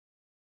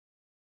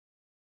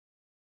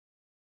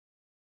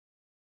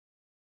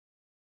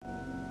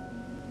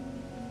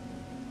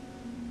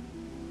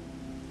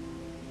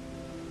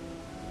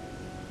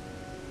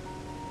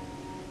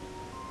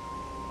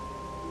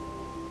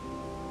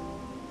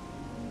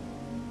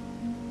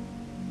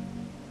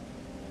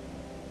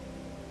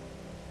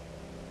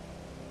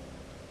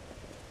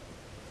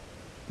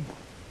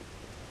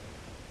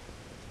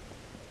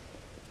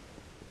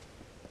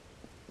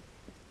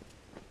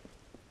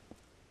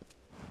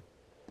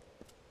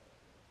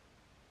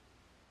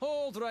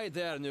Hold right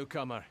there,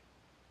 newcomer.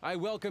 I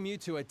welcome you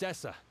to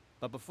Edessa,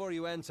 but before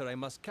you enter, I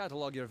must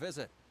catalogue your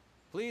visit.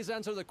 Please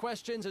answer the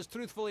questions as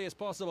truthfully as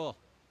possible.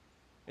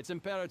 It's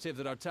imperative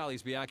that our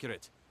tallies be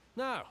accurate.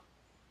 Now,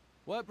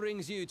 what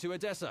brings you to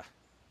Edessa?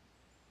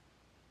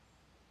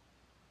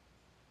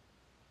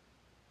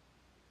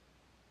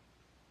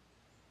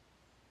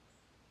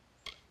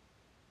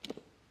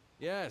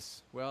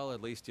 Yes, well,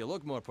 at least you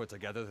look more put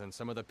together than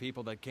some of the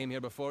people that came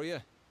here before you.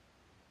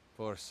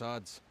 Poor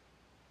sods.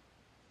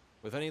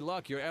 With any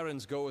luck, your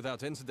errands go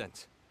without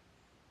incident.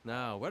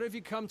 Now, where have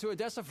you come to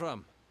Edessa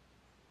from?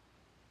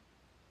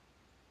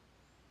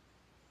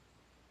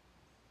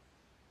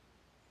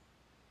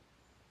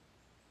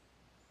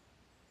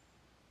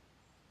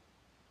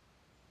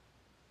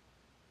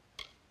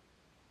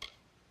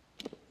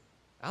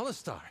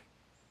 Alistar?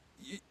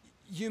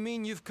 You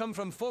mean you've come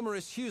from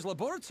Fomerus Hugh's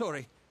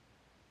laboratory?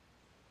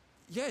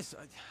 Yes,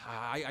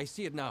 I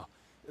see it now.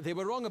 They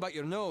were wrong about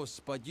your nose,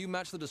 but you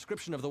match the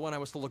description of the one I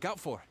was to look out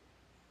for.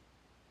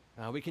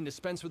 We can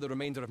dispense with the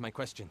remainder of my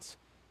questions.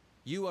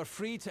 You are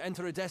free to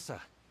enter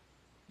Edessa.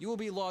 You will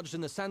be lodged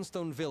in the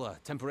Sandstone Villa,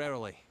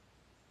 temporarily.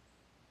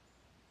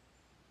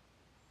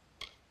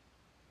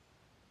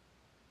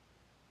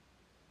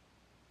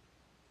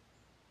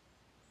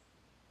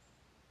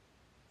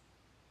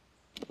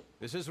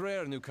 This is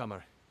rare,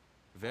 newcomer.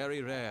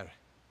 Very rare.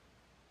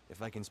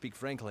 If I can speak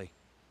frankly,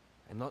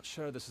 I'm not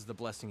sure this is the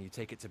blessing you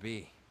take it to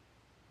be.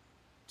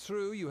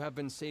 True, you have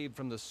been saved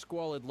from the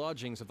squalid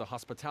lodgings of the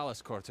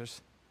Hospitalis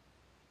quarters.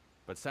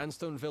 But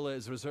Sandstone Villa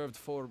is reserved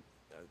for,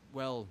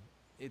 well,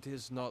 it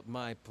is not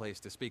my place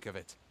to speak of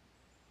it.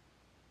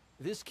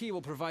 This key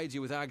will provide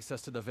you with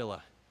access to the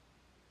villa.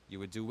 You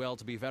would do well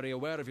to be very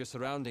aware of your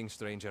surroundings,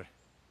 stranger.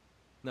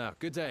 Now,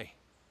 good day.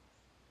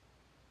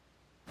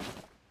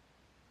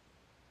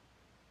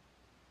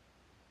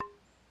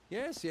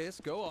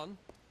 Yes, go on.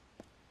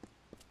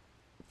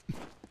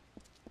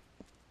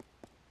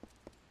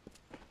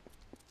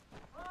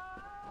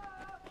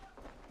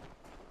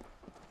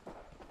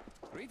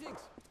 Greetings.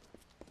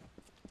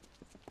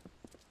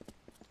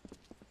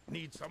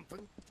 Need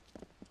something?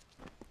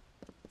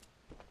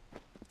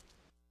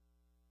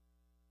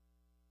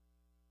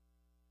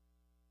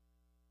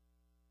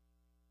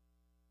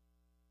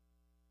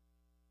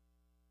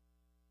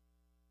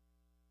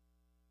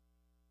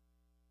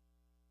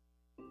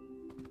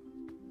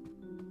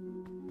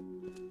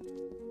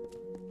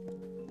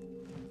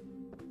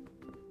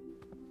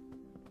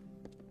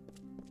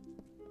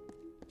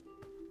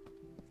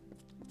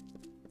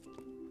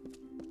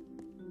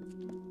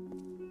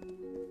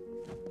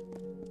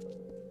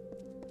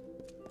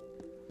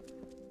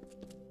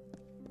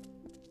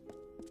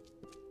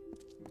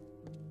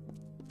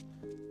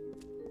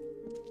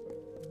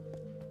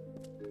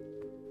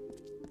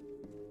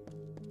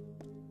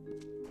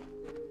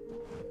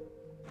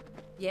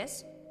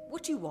 Yes?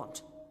 What do you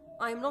want?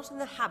 I am not in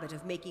the habit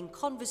of making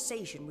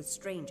conversation with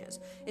strangers,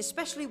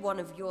 especially one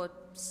of your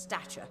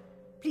stature.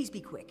 Please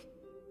be quick.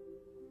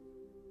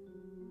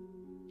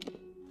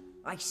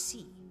 I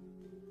see.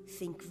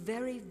 Think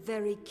very,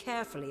 very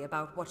carefully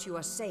about what you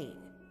are saying.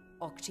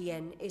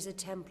 Octien is a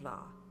Templar.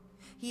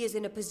 He is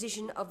in a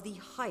position of the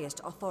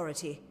highest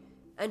authority.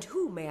 And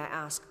who, may I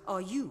ask,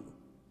 are you?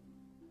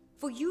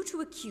 For you to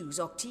accuse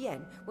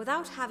Octien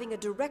without having a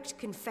direct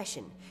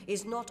confession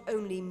is not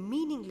only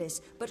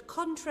meaningless, but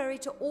contrary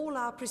to all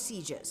our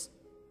procedures.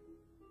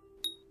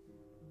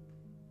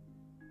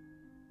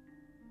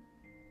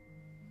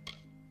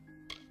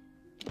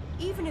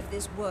 Even if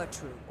this were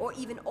true, or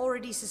even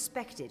already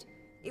suspected,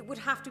 it would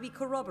have to be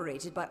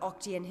corroborated by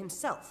Octien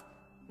himself.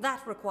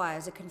 That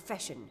requires a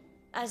confession.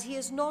 As he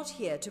is not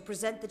here to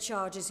present the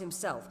charges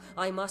himself,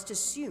 I must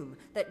assume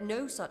that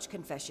no such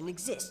confession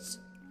exists.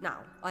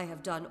 Now, I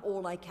have done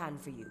all I can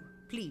for you.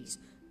 Please,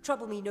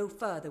 trouble me no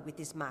further with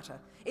this matter,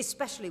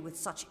 especially with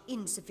such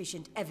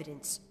insufficient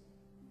evidence.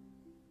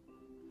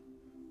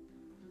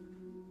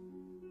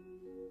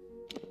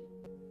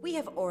 We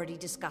have already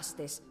discussed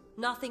this.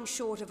 Nothing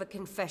short of a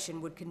confession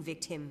would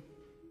convict him.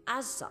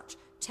 As such,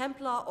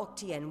 Templar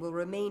Octien will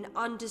remain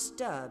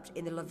undisturbed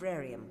in the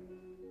Livrarium.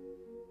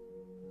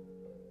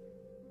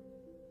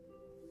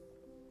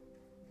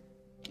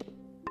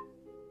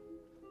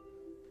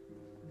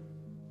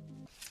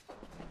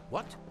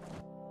 What?